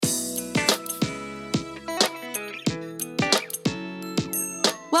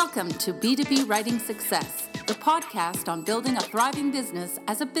Welcome to B2B Writing Success, the podcast on building a thriving business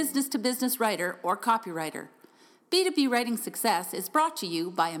as a business-to-business writer or copywriter. B2B Writing Success is brought to you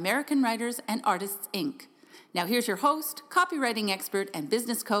by American Writers and Artists, Inc. Now here's your host, copywriting expert and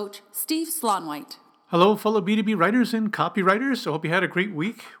business coach, Steve Slonwhite. Hello, fellow B2B writers and copywriters. I hope you had a great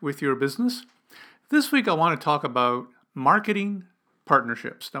week with your business. This week I want to talk about marketing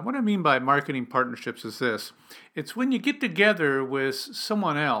partnerships. Now, what I mean by marketing partnerships is this. It's when you get together with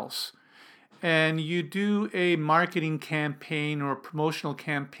someone else and you do a marketing campaign or a promotional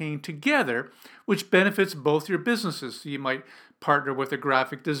campaign together, which benefits both your businesses. So you might partner with a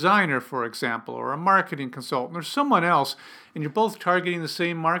graphic designer, for example, or a marketing consultant or someone else, and you're both targeting the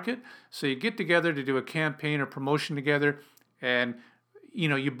same market. So you get together to do a campaign or promotion together, and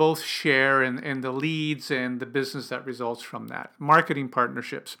you both share in the leads and the business that results from that. Marketing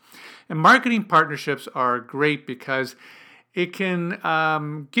partnerships. And marketing partnerships are great because it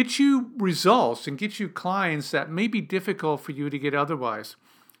can get you results and get you clients that may be difficult for you to get otherwise.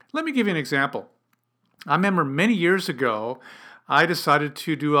 Let me give you an example. I remember many years ago, I decided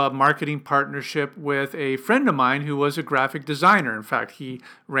to do a marketing partnership with a friend of mine who was a graphic designer. In fact, he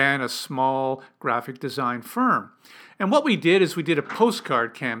ran a small graphic design firm. And what we did is we did a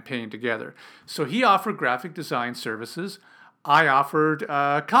postcard campaign together. So he offered graphic design services. I offered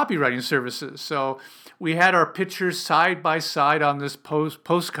copywriting services. So we had our pictures side by side on this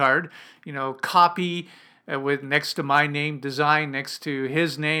postcard, copy with next to my name, design next to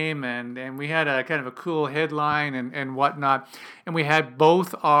his name, and we had a kind of a cool headline and whatnot. And we had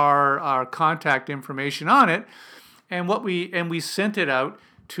both our contact information on it, and we sent it out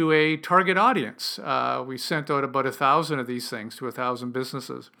to a target audience. We sent out about 1,000 of these things to 1,000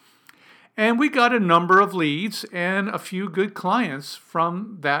 businesses. And we got a number of leads and a few good clients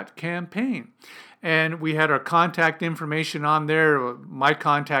from that campaign. And we had our contact information on there. My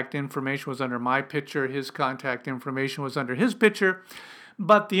contact information was under my picture. His contact information was under his picture.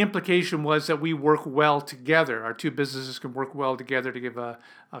 But the implication was that we work well together. Our two businesses can work well together to give a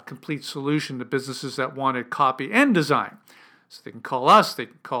complete solution to businesses that wanted copy and design. So they can call us, they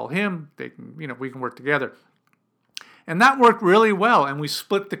can call him, we can work together. And that worked really well. And we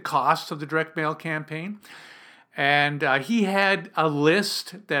split the costs of the direct mail campaign. And he had a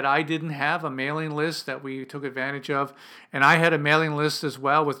list that I didn't have, a mailing list that we took advantage of. And I had a mailing list as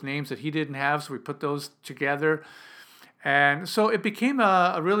well with names that he didn't have. So we put those together. And so it became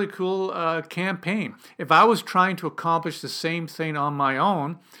a really cool campaign. If I was trying to accomplish the same thing on my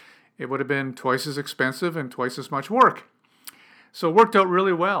own, it would have been twice as expensive and twice as much work. So it worked out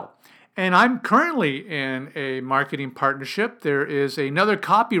really well. And I'm currently in a marketing partnership. There is another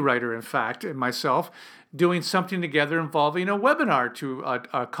copywriter, in fact, and myself, doing something together involving a webinar to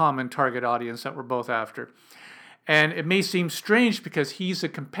a common target audience that we're both after. And it may seem strange because he's a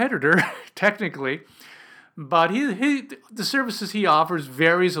competitor, technically, but the services he offers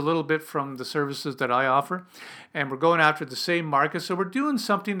varies a little bit from the services that I offer. And we're going after the same market. So we're doing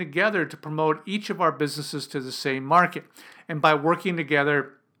something together to promote each of our businesses to the same market. And by working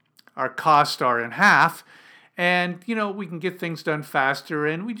together, our costs are in half. And, we can get things done faster.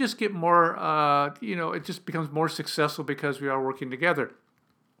 And we just get more, it just becomes more successful because we are working together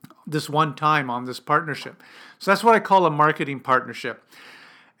this one time on this partnership. So that's what I call a marketing partnership.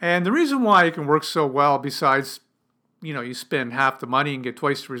 And the reason why it can work so well, besides, you spend half the money and get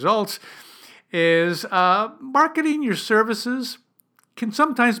twice the results, is marketing your services can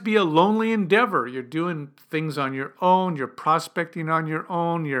sometimes be a lonely endeavor. You're doing things on your own, you're prospecting on your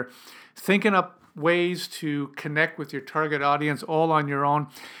own, you're thinking up ways to connect with your target audience all on your own.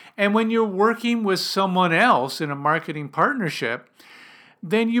 And when you're working with someone else in a marketing partnership,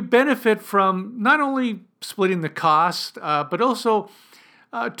 then you benefit from not only splitting the cost, but also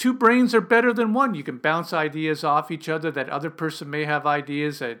two brains are better than one. You can bounce ideas off each other. That other person may have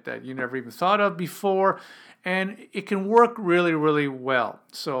ideas that you never even thought of before. And it can work really, really well.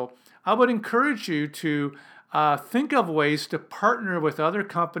 So I would encourage you to think of ways to partner with other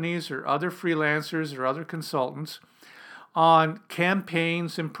companies or other freelancers or other consultants on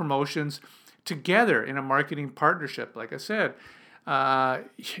campaigns and promotions together in a marketing partnership. Like I said,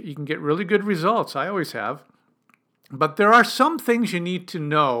 you can get really good results. I always have. But there are some things you need to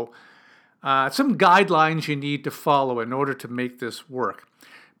know, some guidelines you need to follow in order to make this work.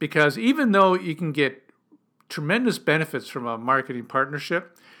 Because even though you can get tremendous benefits from a marketing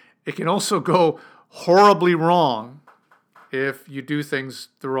partnership, it can also go horribly wrong if you do things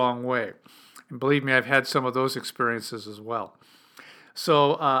the wrong way. And believe me, I've had some of those experiences as well.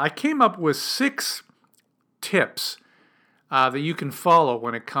 So I came up with 6 tips that you can follow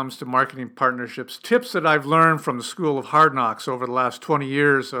when it comes to marketing partnerships. Tips that I've learned from the School of Hard Knocks over the last 20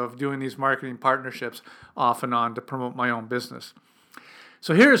 years of doing these marketing partnerships off and on to promote my own business.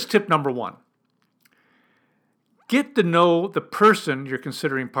 So here's tip number 1. Get to know the person you're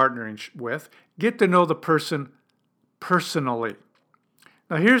considering partnering with. Get to know the person personally.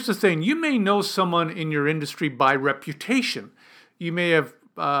 Now here's the thing. You may know someone in your industry by reputation. You may have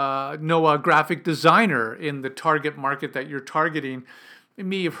know a graphic designer in the target market that you're targeting. You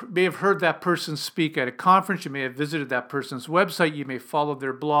may have heard that person speak at a conference. You may have visited that person's website. You may follow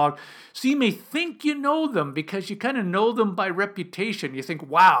their blog. So you may think you know them because you kind of know them by reputation. You think,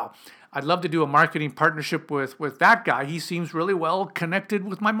 wow, I'd love to do a marketing partnership with that guy. He seems really well connected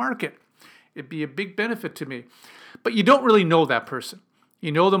with my market. It'd be a big benefit to me. But you don't really know that person.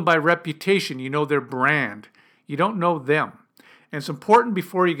 You know them by reputation. You know their brand. You don't know them. And it's important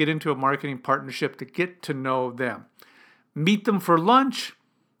before you get into a marketing partnership to get to know them. Meet them for lunch,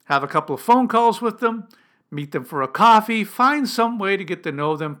 have a couple of phone calls with them, meet them for a coffee, find some way to get to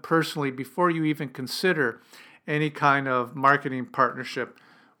know them personally before you even consider any kind of marketing partnership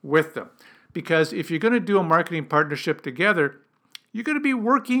with them. Because if you're going to do a marketing partnership together, you're going to be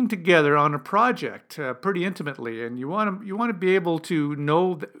working together on a project pretty intimately, and you want to be able to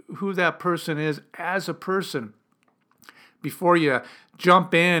know who that person is as a person before you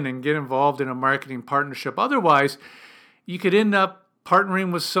jump in and get involved in a marketing partnership. Otherwise, you could end up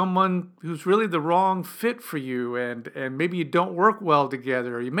partnering with someone who's really the wrong fit for you, and maybe you don't work well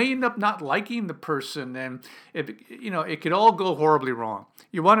together. You may end up not liking the person, and it could all go horribly wrong.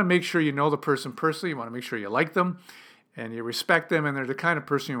 You want to make sure you know the person personally. You want to make sure you like them, and you respect them, and they're the kind of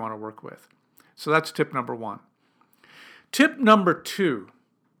person you want to work with. So that's tip number 1. Tip number 2,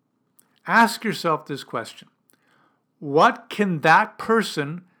 ask yourself this question. What can that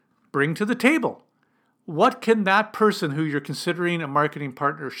person bring to the table? What can that person who you're considering a marketing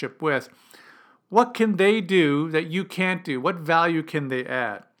partnership with, what can they do that you can't do? What value can they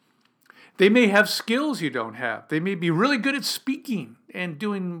add? They may have skills you don't have. They may be really good at speaking and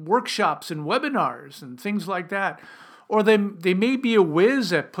doing workshops and webinars and things like that. Or they may be a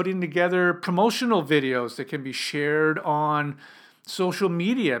whiz at putting together promotional videos that can be shared on social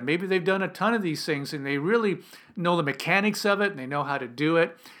media. Maybe they've done a ton of these things and they really know the mechanics of it and they know how to do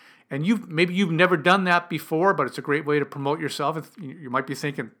it. And maybe you've never done that before, but it's a great way to promote yourself. You might be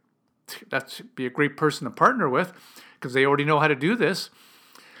thinking, that'd be a great person to partner with because they already know how to do this.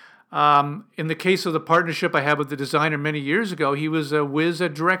 In the case of the partnership I had with the designer many years ago, he was a whiz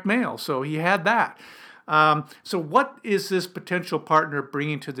at direct mail, so he had that. So what is this potential partner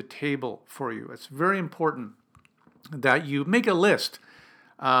bringing to the table for you? It's very important that you make a list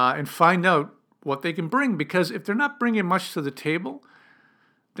and find out what they can bring, because if they're not bringing much to the table,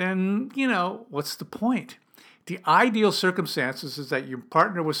 then, what's the point? The ideal circumstances is that you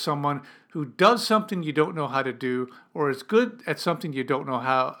partner with someone who does something you don't know how to do, or is good at something you don't know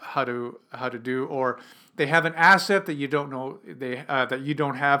how to do, or they have an asset that you don't know that you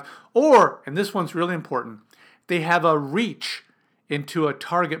don't have, or, and this one's really important, they have a reach into a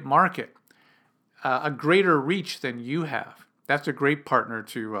target market, a greater reach than you have. That's a great partner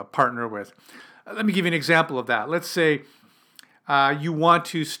to partner with. Let me give you an example of that. Let's say you want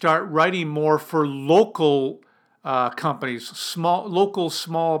to start writing more for local companies,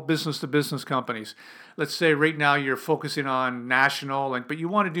 small business-to-business companies. Let's say right now you're focusing on national, but you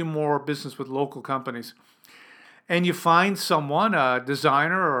want to do more business with local companies. And you find someone, a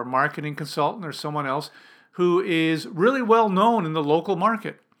designer or a marketing consultant or someone else who is really well known in the local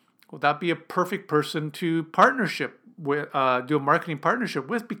market. Well, that'd be a perfect person to partnership with, do a marketing partnership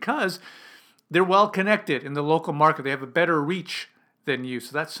with, because they're well connected in the local market. They have a better reach than you.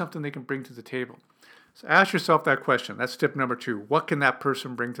 So that's something they can bring to the table. So ask yourself that question. That's tip number 2. What can that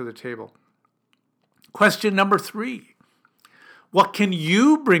person bring to the table? Question number 3. What can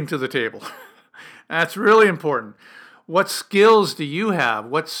you bring to the table? That's really important. What skills do you have?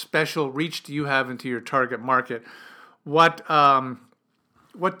 What special reach do you have into your target market? What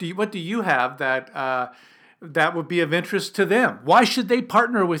do you have that would be of interest to them? Why should they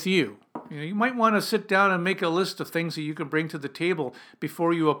partner with you? You might want to sit down and make a list of things that you can bring to the table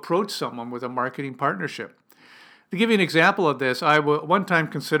before you approach someone with a marketing partnership. To give you an example of this, I one time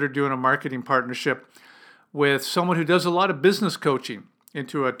considered doing a marketing partnership with someone who does a lot of business coaching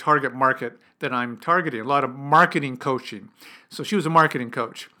into a target market that I'm targeting, a lot of marketing coaching. So she was a marketing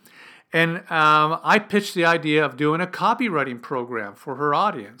coach. And I pitched the idea of doing a copywriting program for her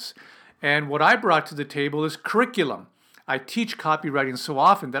audience. And what I brought to the table is curriculum. I teach copywriting so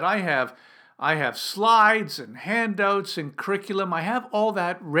often that I have slides and handouts and curriculum. I have all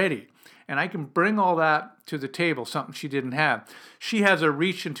that ready. And I can bring all that to the table, something she didn't have. She has a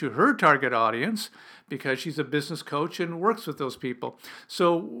reach into her target audience because she's a business coach and works with those people.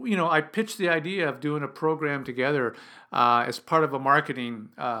 So, I pitched the idea of doing a program together as part of a marketing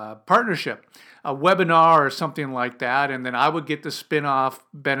partnership, a webinar or something like that. And then I would get the spin-off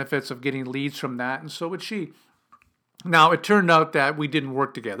benefits of getting leads from that, and so would she. Now, it turned out that we didn't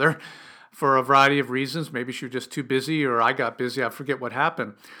work together for a variety of reasons. Maybe she was just too busy, or I got busy. I forget what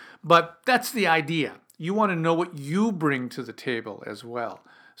happened. But that's the idea. You want to know what you bring to the table as well.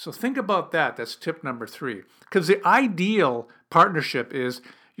 So think about that. That's tip number 3. Because the ideal partnership is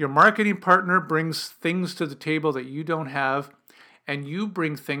your marketing partner brings things to the table that you don't have, and you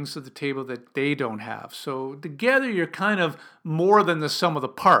bring things to the table that they don't have. So together, you're kind of more than the sum of the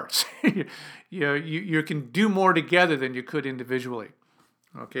parts. You can do more together than you could individually.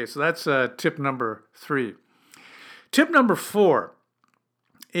 Okay, so that's tip number 3. Tip number 4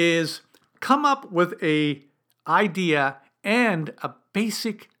 is come up with a idea and a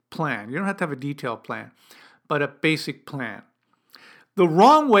basic plan. You don't have to have a detailed plan, but a basic plan. The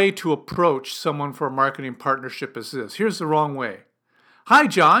wrong way to approach someone for a marketing partnership is this. Here's the wrong way. Hi,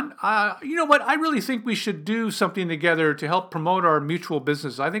 John. You know what? I really think we should do something together to help promote our mutual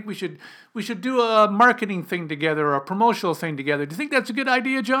business. I think we should do a marketing thing together or a promotional thing together. Do you think that's a good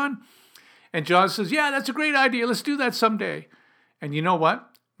idea, John? And John says, yeah, that's a great idea. Let's do that someday. And you know what?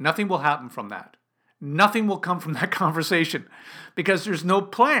 Nothing will happen from that. Nothing will come from that conversation because there's no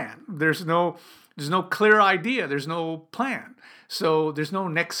plan. There's no clear idea. There's no plan. So there's no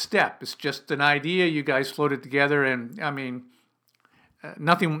next step. It's just an idea. You guys floated together, and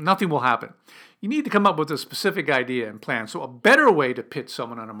nothing will happen. You need to come up with a specific idea and plan. So a better way to pitch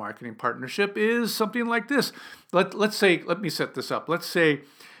someone on a marketing partnership is something like this. Let me set this up. Let's say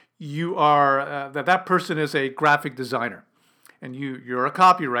you are that person is a graphic designer, and you're a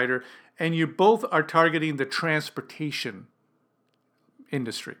copywriter, and you both are targeting the transportation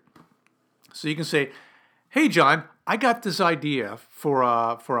industry. So you can say, hey, John, I got this idea for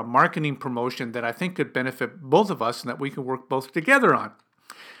a marketing promotion that I think could benefit both of us and that we can work both together on.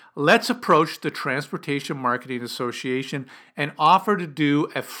 Let's approach the Transportation Marketing Association and offer to do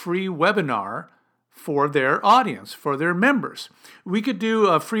a free webinar for their audience, for their members. We could do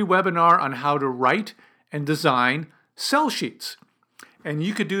a free webinar on how to write and design sell sheets. And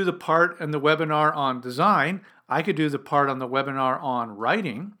you could do the part in the webinar on design. I could do the part on the webinar on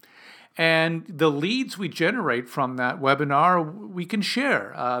writing. And the leads we generate from that webinar, we can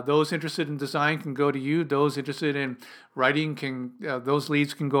share. Those interested in design can go to you. Those interested in writing those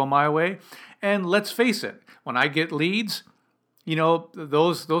leads can go my way. And let's face it, when I get leads,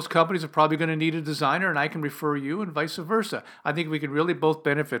 those companies are probably going to need a designer, and I can refer you, and vice versa. I think we can really both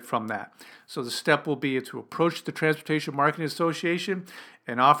benefit from that. So the step will be to approach the Transportation Marketing Association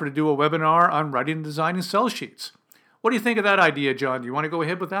and offer to do a webinar on writing and designing sell sheets. What do you think of that idea, John? Do you want to go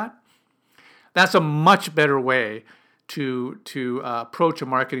ahead with that? That's a much better way to approach a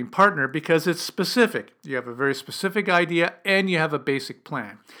marketing partner because it's specific. You have a very specific idea and you have a basic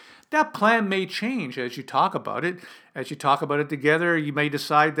plan. That plan may change as you talk about it. As you talk about it together, you may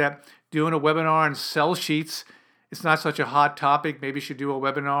decide that doing a webinar on sell sheets is not such a hot topic. Maybe you should do a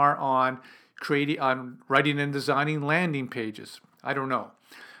webinar on writing and designing landing pages. I don't know.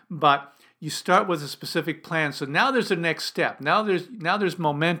 But you start with a specific plan. So now there's a next step. Now there's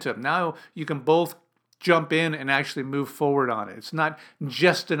momentum. Now you can both jump in and actually move forward on it. It's not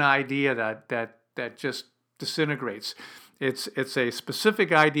just an idea that just disintegrates. It's a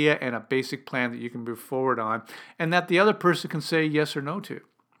specific idea and a basic plan that you can move forward on, and that the other person can say yes or no to.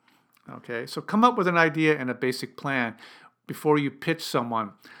 Okay, so come up with an idea and a basic plan before you pitch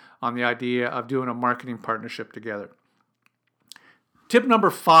someone on the idea of doing a marketing partnership together. Tip number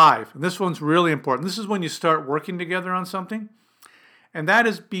 5, and this one's really important. This is when you start working together on something, and that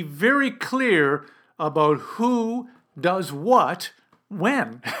is be very clear about who does what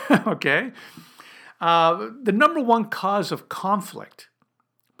when. Okay? The number one cause of conflict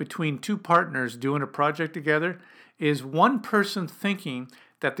between two partners doing a project together is one person thinking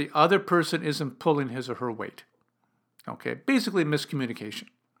that the other person isn't pulling his or her weight. Okay? Basically miscommunication.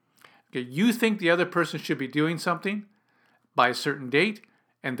 Okay? You think the other person should be doing something by a certain date,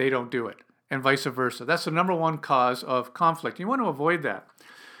 and they don't do it, and vice versa. That's the number one cause of conflict. You want to avoid that.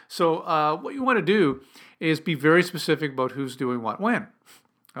 So what you want to do is be very specific about who's doing what when.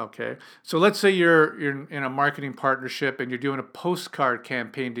 Okay, so let's say you're in a marketing partnership and you're doing a postcard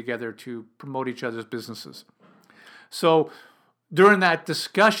campaign together to promote each other's businesses. So during that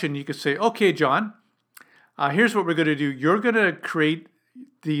discussion, you could say, okay, John, here's what we're going to do. You're going to create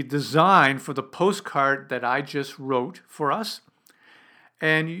the design for the postcard that I just wrote for us.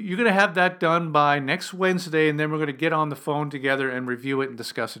 And you're going to have that done by next Wednesday, and then we're going to get on the phone together and review it and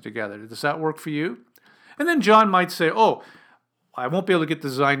discuss it together. Does that work for you? And then John might say, oh, I won't be able to get the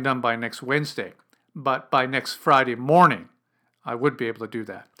design done by next Wednesday, but by next Friday morning, I would be able to do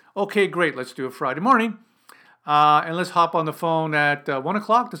that. Okay, great. Let's do it Friday morning. And let's hop on the phone at 1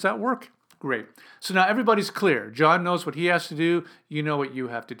 o'clock. Does that work? Great. So now everybody's clear. John knows what he has to do. You know what you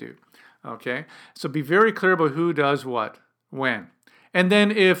have to do. Okay? So be very clear about who does what, when. And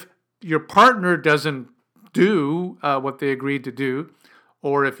then if your partner doesn't do what they agreed to do,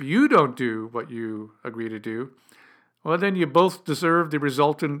 or if you don't do what you agree to do, well, then you both deserve the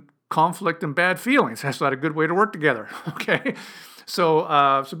resultant conflict and bad feelings. That's not a good way to work together. Okay?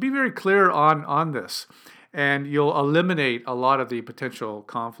 So be very clear on this, and you'll eliminate a lot of the potential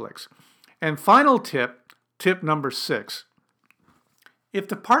conflicts. And final tip number 6. If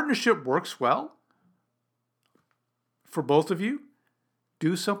the partnership works well for both of you,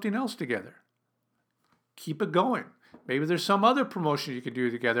 do something else together. Keep it going. Maybe there's some other promotion you can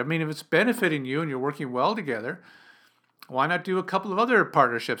do together. I mean, if it's benefiting you and you're working well together, why not do a couple of other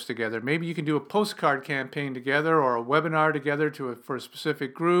partnerships together? Maybe you can do a postcard campaign together, or a webinar together for a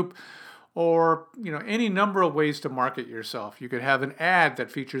specific group, or any number of ways to market yourself. You could have an ad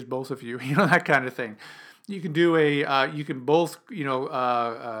that features both of you, that kind of thing. You can do you can both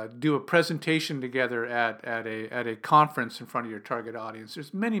do a presentation together at a conference in front of your target audience.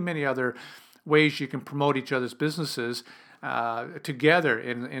 There's many other ways you can promote each other's businesses together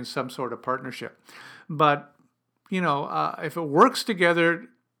in some sort of partnership. But if it works together,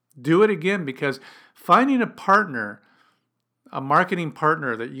 do it again, because finding a marketing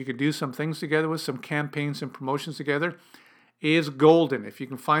partner that you could do some things together with, some campaigns and promotions together, is golden. If you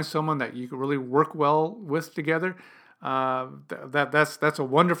can find someone that you can really work well with together, that's a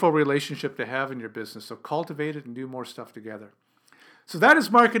wonderful relationship to have in your business. So cultivate it and do more stuff together. So that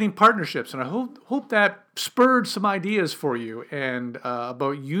is marketing partnerships, and I hope that spurred some ideas for you and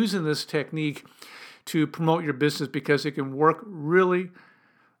about using this technique to promote your business, because it can work really,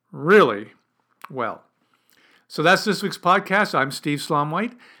 really well. So that's this week's podcast. I'm Steve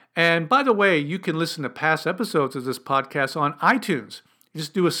Slomwhite. And by the way, you can listen to past episodes of this podcast on iTunes. You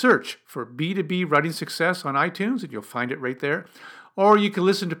just do a search for B2B Writing Success on iTunes, and you'll find it right there. Or you can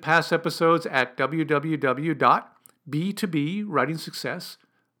listen to past episodes at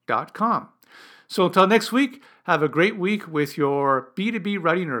www.b2bwritingsuccess.com. So until next week, have a great week with your B2B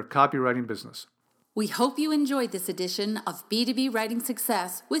writing or copywriting business. We hope you enjoyed this edition of B2B Writing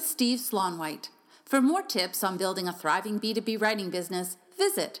Success with Steve Slomwhite. For more tips on building a thriving B2B writing business,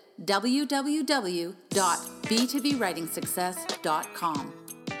 visit www.b2bwritingsuccess.com.